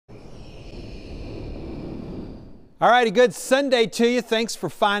All righty, good Sunday to you. Thanks for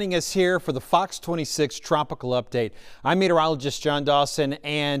finding us here for the Fox 26 Tropical Update. I'm meteorologist John Dawson,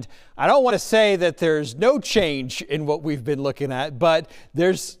 and I don't want to say that there's no change in what we've been looking at, but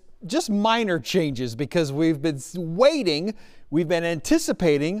there's just minor changes because we've been waiting, we've been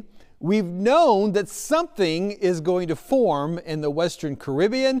anticipating, we've known that something is going to form in the Western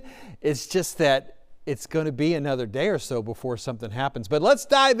Caribbean. It's just that it's going to be another day or so before something happens. But let's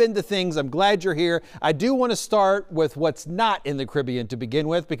dive into things. I'm glad you're here. I do want to start with what's not in the Caribbean to begin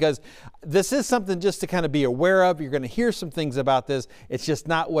with, because this is something just to kind of be aware of. You're going to hear some things about this. It's just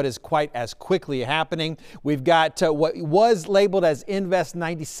not what is quite as quickly happening. We've got what was labeled as Invest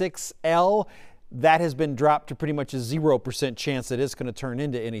 96L. That has been dropped to pretty much a 0% chance that it's going to turn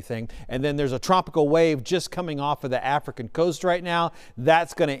into anything. And then there's a tropical wave just coming off of the African coast right now.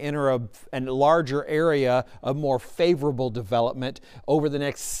 That's going to enter a larger area of more favorable development over the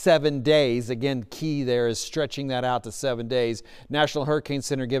next 7 days. Again, key there is stretching that out to 7 days. National Hurricane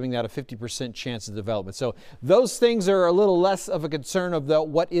Center giving that a 50% chance of development. So those things are a little less of a concern of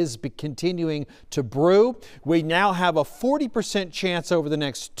what is continuing to brew. We now have a 40% chance over the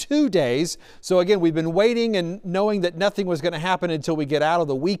next 2 days. So again, we've been waiting and knowing that nothing was going to happen until we get out of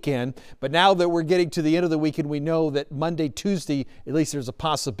the weekend. But now that we're getting to the end of the weekend, we know that Monday, Tuesday, at least there's a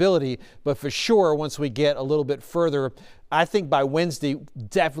possibility. But for sure, once we get a little bit further, I think by Wednesday,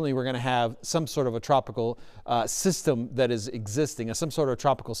 definitely we're going to have some sort of a tropical system that is existing, some sort of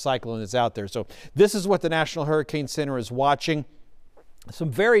tropical cyclone that's out there. So this is what the National Hurricane Center is watching.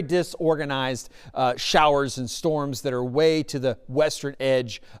 Some very disorganized showers and storms that are way to the western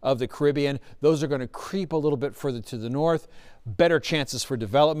edge of the Caribbean. Those are going to creep a little bit further to the north. Better chances for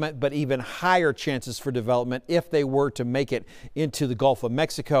development, but even higher chances for development if they were to make it into the Gulf of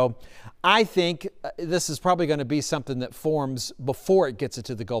Mexico. I think this is probably going to be something that forms before it gets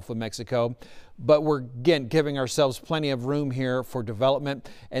into the Gulf of Mexico. But we're, again, giving ourselves plenty of room here for development.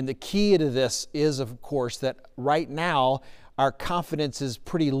 And the key to this is, of course, that right now, our confidence is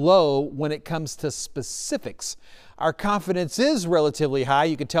pretty low when it comes to specifics. Our confidence is relatively high.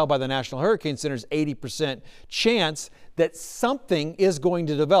 You can tell by the National Hurricane Center's 80% chance that something is going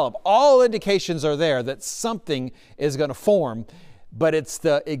to develop. All indications are there that something is going to form, but it's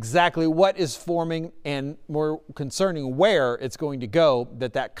the exactly what is forming and more concerning where it's going to go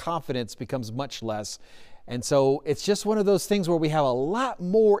that confidence becomes much less. And so it's just one of those things where we have a lot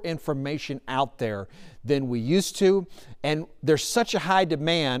more information out there than we used to. And there's such a high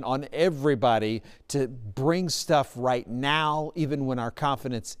demand on everybody to bring stuff right now, even when our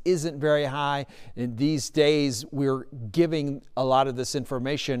confidence isn't very high. In these days, we're giving a lot of this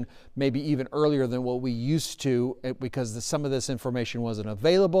information maybe even earlier than what we used to, because some of this information wasn't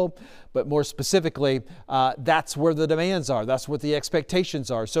available. But more specifically, that's where the demands are. That's what the expectations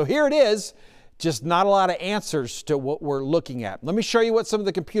are. So here it is. Just not a lot of answers to what we're looking at. Let me show you what some of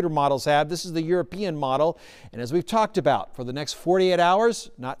the computer models have. This is the European model. And as we've talked about, for the next 48 hours,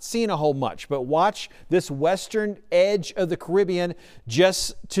 not seeing a whole much, but watch this western edge of the Caribbean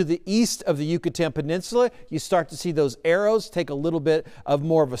just to the east of the Yucatan Peninsula. You start to see those arrows take a little bit of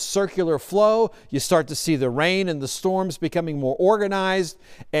more of a circular flow. You start to see the rain and the storms becoming more organized.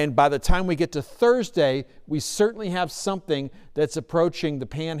 And by the time we get to Thursday, we certainly have something that's approaching the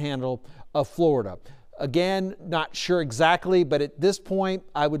panhandle of Florida. Again, not sure exactly, but at this point,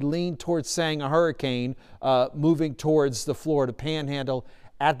 I would lean towards saying a hurricane moving towards the Florida panhandle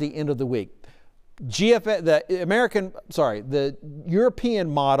at the end of the week. The European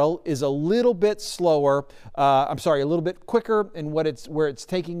model is a little bit slower. A little bit quicker in where it's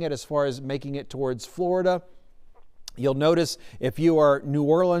taking it as far as making it towards Florida. You'll notice if you are New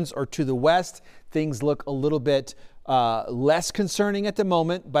Orleans or to the west, things look a little bit less concerning at the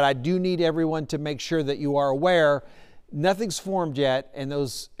moment, but I do need everyone to make sure that you are aware nothing's formed yet, and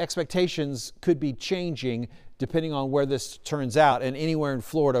those expectations could be changing depending on where this turns out. And anywhere in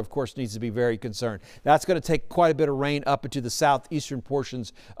Florida, of course, needs to be very concerned. That's going to take quite a bit of rain up into the southeastern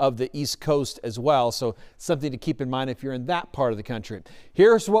portions of the East Coast as well. So something to keep in mind if you're in that part of the country.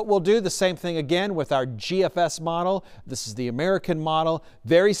 Here's what we'll do. The same thing again with our GFS model. This is the American model.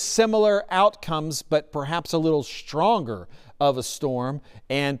 Very similar outcomes, but perhaps a little stronger of a storm,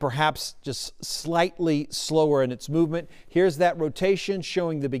 and perhaps just slightly slower in its movement. Here's that rotation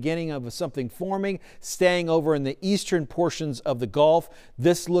showing the beginning of something forming, staying over in the eastern portions of the Gulf.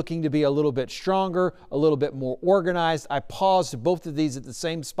 This looking to be a little bit stronger, a little bit more organized. I paused both of these at the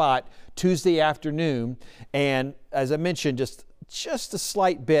same spot Tuesday afternoon, and as I mentioned, just just a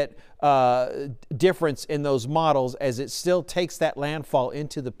slight bit difference in those models, as it still takes that landfall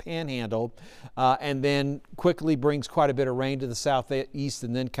into the panhandle and then quickly brings quite a bit of rain to the southeast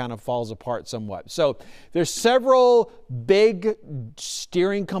and then kind of falls apart somewhat. So there's several big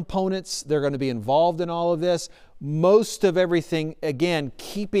steering components that are going to be involved in all of this. Most of everything, again,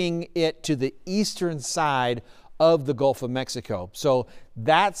 keeping it to the eastern side of the Gulf of Mexico. So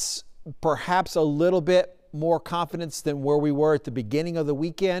that's perhaps a little bit more confidence than where we were at the beginning of the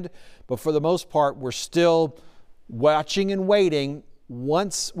weekend. But for the most part, we're still watching and waiting.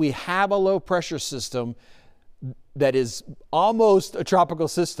 Once we have a low pressure system that is almost a tropical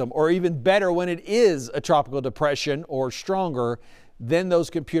system, or even better when it is a tropical depression or stronger, then those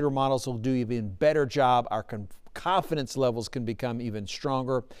computer models will do even better job. Our confidence levels can become even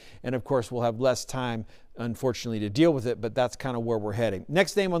stronger. And of course, we'll have less time, unfortunately, to deal with it, but that's kind of where we're heading.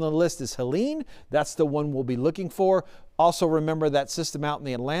 Next name on the list is Helene. That's the one we'll be looking for. Also remember that system out in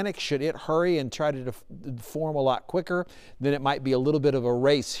the Atlantic. Should it hurry and try to form a lot quicker, then it might be a little bit of a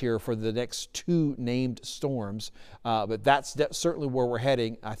race here for the next two named storms. But that's certainly where we're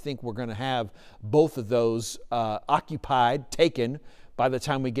heading. I think we're going to have both of those taken by the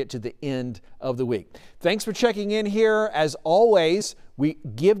time we get to the end of the week. Thanks for checking in here. As always, we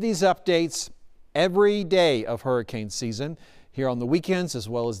give these updates every day of hurricane season here on the weekends as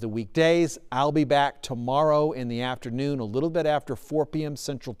well as the weekdays. I'll be back tomorrow in the afternoon, a little bit after 4 p.m.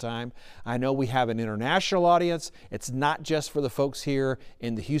 Central Time. I know we have an international audience. It's not just for the folks here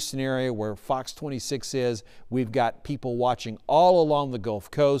in the Houston area where Fox 26 is. We've got people watching all along the Gulf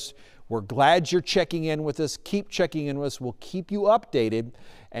Coast. We're glad you're checking in with us. Keep checking in with us. We'll keep you updated,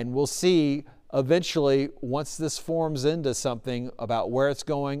 and we'll see eventually once this forms into something about where it's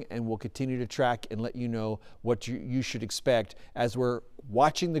going, and we'll continue to track and let you know what you should expect as we're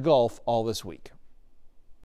watching the Gulf all this week.